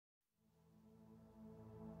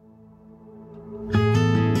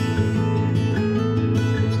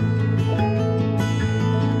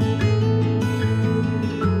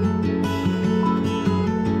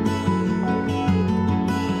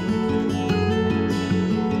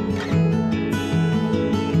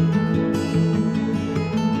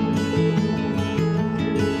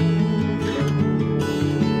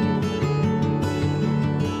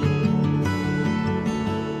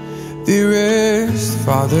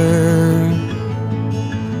Father,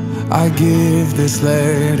 I give this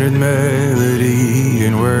lettered melody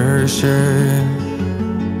in worship.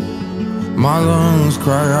 My lungs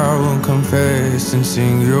cry out, confess and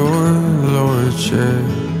sing your Lordship,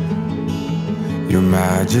 your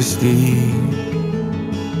Majesty.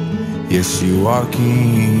 Yes, you are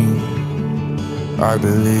King, I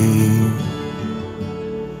believe.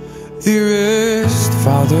 Dearest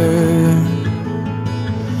Father,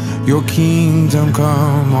 your kingdom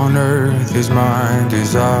come on earth is my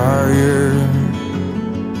desire.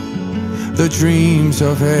 The dreams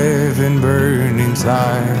of heaven burn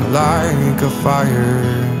inside like a fire.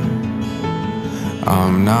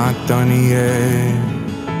 I'm not done yet,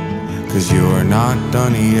 'cause you're not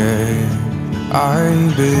done yet. I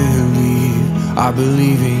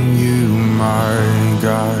believe in you, my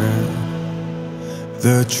God.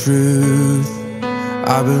 The truth,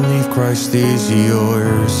 I believe Christ is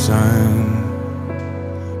your Son.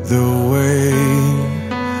 The way,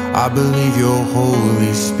 I believe your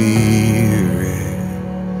Holy Spirit.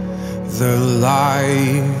 The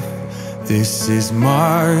life, this is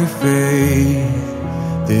my faith,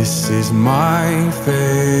 this is my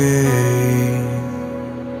faith.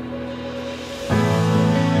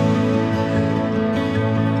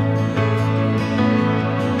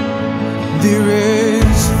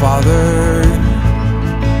 Dearest Father,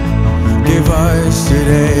 give us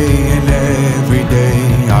today and every day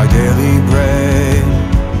our daily bread.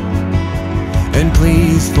 And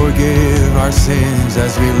please forgive our sins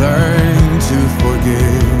as we learn to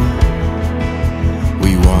forgive.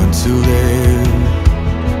 We want to live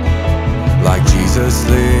like Jesus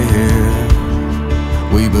lived.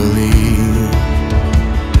 We believe.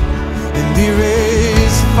 And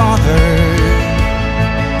dearest Father,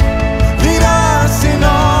 lead us in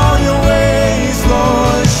all your ways,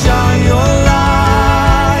 Lord, shine your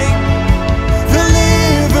light.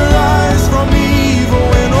 Deliver us from evil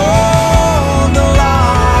and all the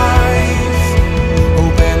lies.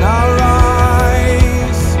 Open our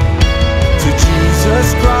eyes to Jesus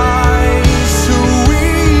Christ, who we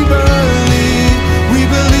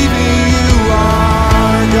believe in you,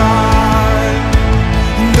 our God.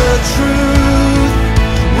 The truth,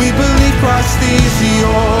 we believe Christ is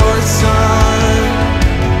your Son.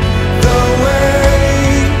 The way,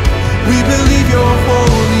 we believe your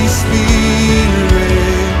Holy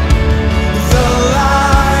Spirit. The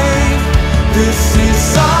life, this is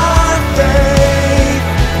our faith,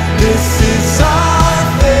 this is our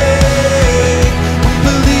faith. We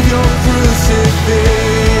believe your crucifixion,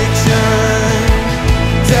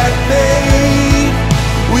 death paid.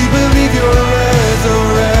 We believe your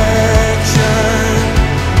resurrection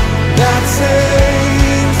that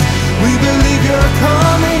saves. We believe you're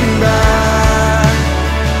coming back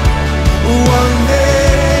one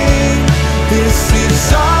day. This is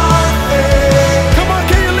our faith. Come on,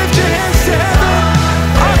 can you lift your hands to heaven?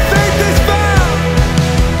 Our faith is found,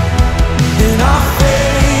 and our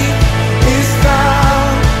faith is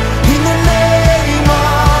found in the name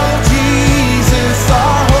of Jesus.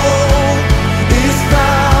 Our hope is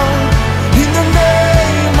found in the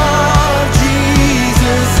name of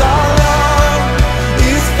Jesus. Our love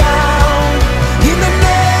is found in the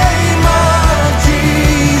name of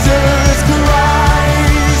Jesus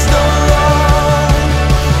Christ alone,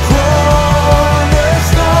 cornerstone.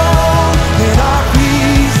 And our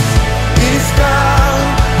peace is found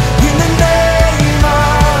in the name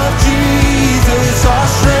of Jesus. Our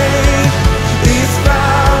strength is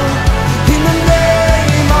found in the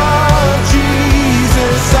name of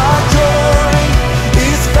Jesus. Our joy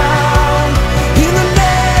is found in the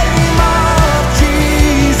name of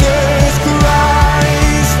Jesus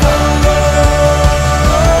Christ alone.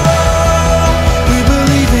 We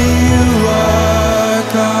believe in you, our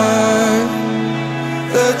God.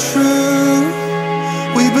 The truth,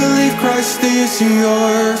 we believe Christ is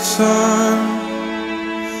your Son.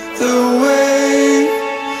 The way,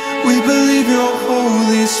 we believe your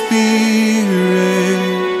Holy Spirit.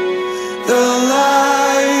 The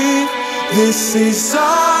life, this is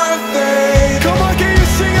our faith. Come on, can you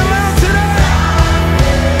sing it loud today?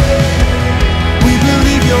 We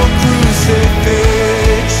believe your crucifixion,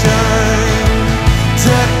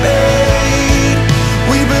 death paid.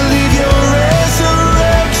 We believe your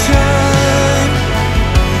resurrection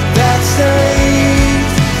that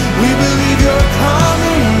saves. We believe you're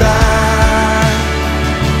coming back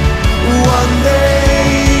one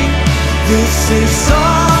day. This is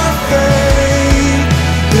our faith,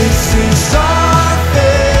 this is our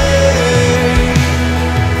faith.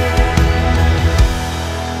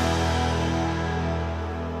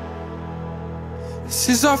 This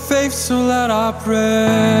is our faith, so let our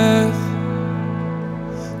breath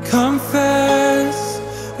confess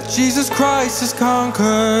that Jesus Christ has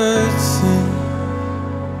conquered sin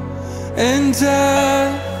and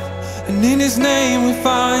death, and in His name we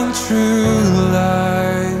find true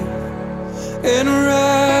life and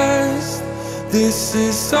rest. This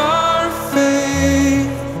is our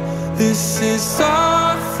faith, this is our